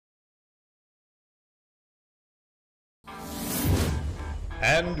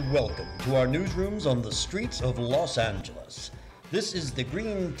And welcome to our newsrooms on the streets of Los Angeles. This is the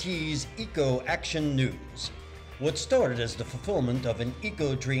Green Tease Eco Action News. What started as the fulfillment of an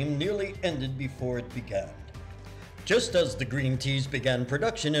eco dream nearly ended before it began. Just as the Green Tease began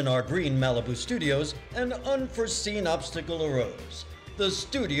production in our Green Malibu studios, an unforeseen obstacle arose. The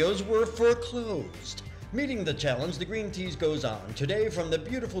studios were foreclosed. Meeting the challenge, the Green Tease goes on today from the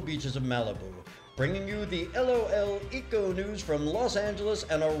beautiful beaches of Malibu, bringing you the LOL Eco News from Los Angeles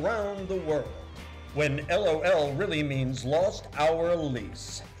and around the world. When LOL really means Lost Our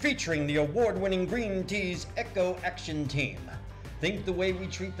Lease, featuring the award-winning Green Tease Eco Action Team. Think the way we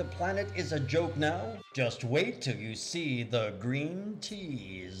treat the planet is a joke now? Just wait till you see the Green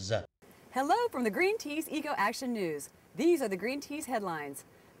Tease. Hello from the Green Tease Eco Action News. These are the Green Tease headlines.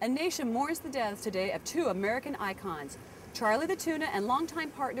 A nation mourns the deaths today of two American icons, Charlie the Tuna and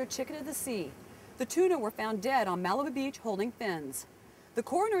longtime partner Chicken of the Sea. The tuna were found dead on Malibu Beach holding fins. The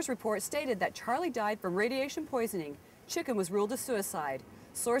coroner's report stated that Charlie died from radiation poisoning. Chicken was ruled a suicide.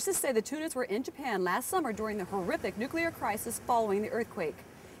 Sources say the tunas were in Japan last summer during the horrific nuclear crisis following the earthquake.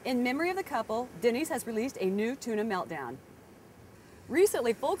 In memory of the couple, Denny's has released a new tuna meltdown.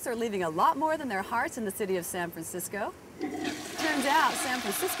 Recently, folks are leaving a lot more than their hearts in the city of San Francisco. Turns out, San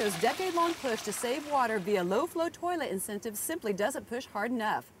Francisco's decade-long push to save water via low-flow toilet incentives simply doesn't push hard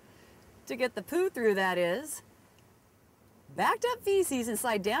enough. To get the poo through, that is. Backed up feces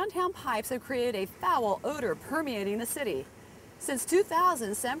inside downtown pipes have created a foul odor permeating the city. Since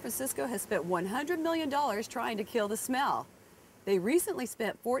 2000, San Francisco has spent $100 million trying to kill the smell. They recently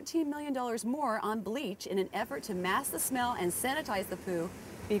spent $14 million more on bleach in an effort to mask the smell and sanitize the poo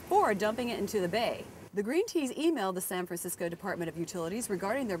before dumping it into the bay. The Green Tease emailed the San Francisco Department of Utilities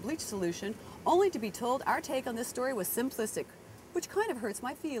regarding their bleach solution, only to be told our take on this story was simplistic, which kind of hurts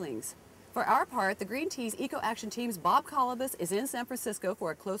my feelings. For our part, the Green Tease Eco Action Team's Bob Colobus is in San Francisco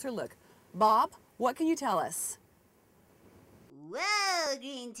for a closer look. Bob, what can you tell us? Whoa,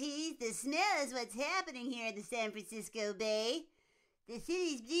 Green Tease, the smell is what's happening here in the San Francisco Bay. The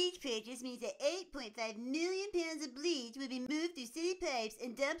city's bleach purchase means that 8.5 million pounds of bleach will be moved through city pipes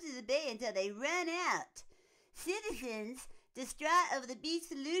and dumped in the bay until they run out. Citizens, distraught over the bleach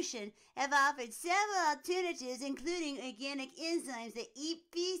solution, have offered several alternatives, including organic enzymes that eat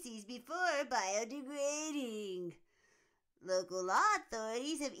feces before biodegrading. Local law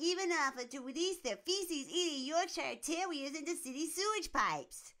authorities have even offered to release their feces-eating Yorkshire Terriers into city sewage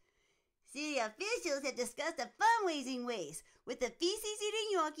pipes. City officials have discussed a fundraising race, with the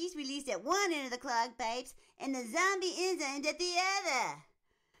feces-eating Yorkies released at one end of the clogged pipes and the zombie enzymes at the other.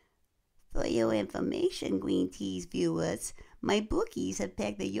 For your information, Green Tease viewers, my bookies have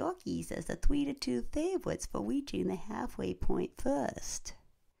pegged the Yorkies as the 3-2 favorites for reaching the halfway point first.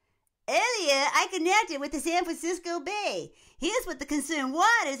 Earlier, I connected with the San Francisco Bay. Here's what the concerned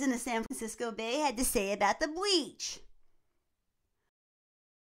waters in the San Francisco Bay had to say about the bleach.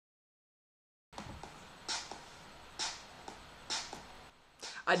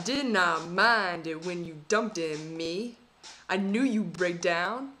 I did not mind it when you dumped in me. I knew you'd break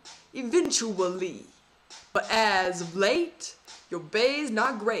down, eventually. But as of late, your bay's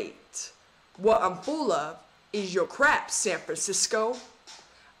not great. What I'm full of is your crap, San Francisco.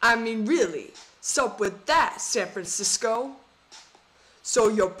 I mean really, sup with that, San Francisco. So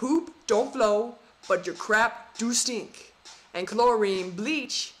your poop don't flow, but your crap do stink. And chlorine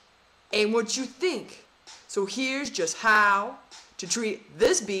bleach ain't what you think. So here's just how to treat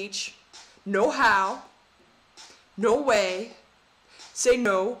this beach. No how, no way. Say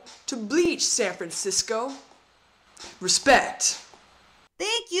no to bleach, San Francisco. Respect.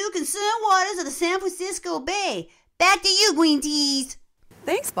 Thank you, concerned waters of the San Francisco Bay. Back to you, Green Tease.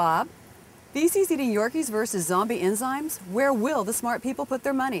 Thanks, Bob. Feces-eating Yorkies versus zombie enzymes? Where will the smart people put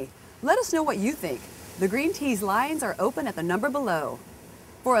their money? Let us know what you think. The Green Tease lines are open at the number below.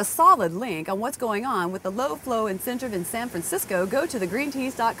 For a solid link on what's going on with the low-flow incentive in San Francisco, go to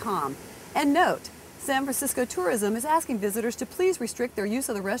thegreentease.com. And note, San Francisco Tourism is asking visitors to please restrict their use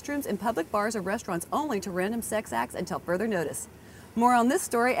of the restrooms in public bars or restaurants only to random sex acts until further notice. More on this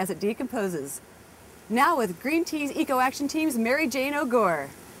story as it decomposes. Now with Green Tease Eco Action Team's Mary Jane O'Gore.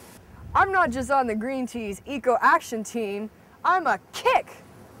 I'm not just on the Green Tease Eco Action Team, I'm a kick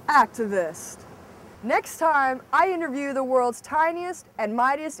activist. Next time, I interview the world's tiniest and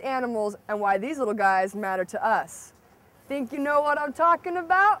mightiest animals and why these little guys matter to us. Think you know what I'm talking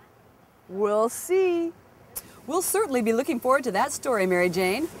about? We'll see. We'll certainly be looking forward to that story, Mary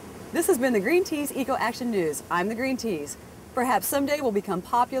Jane. This has been the Green Tease Eco Action News. I'm the Green Tease. Perhaps someday we'll become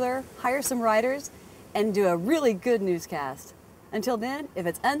popular, hire some writers, and do a really good newscast. Until then, if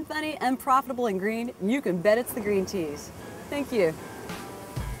it's unfunny, unprofitable, and green, you can bet it's the Green Tease. Thank you.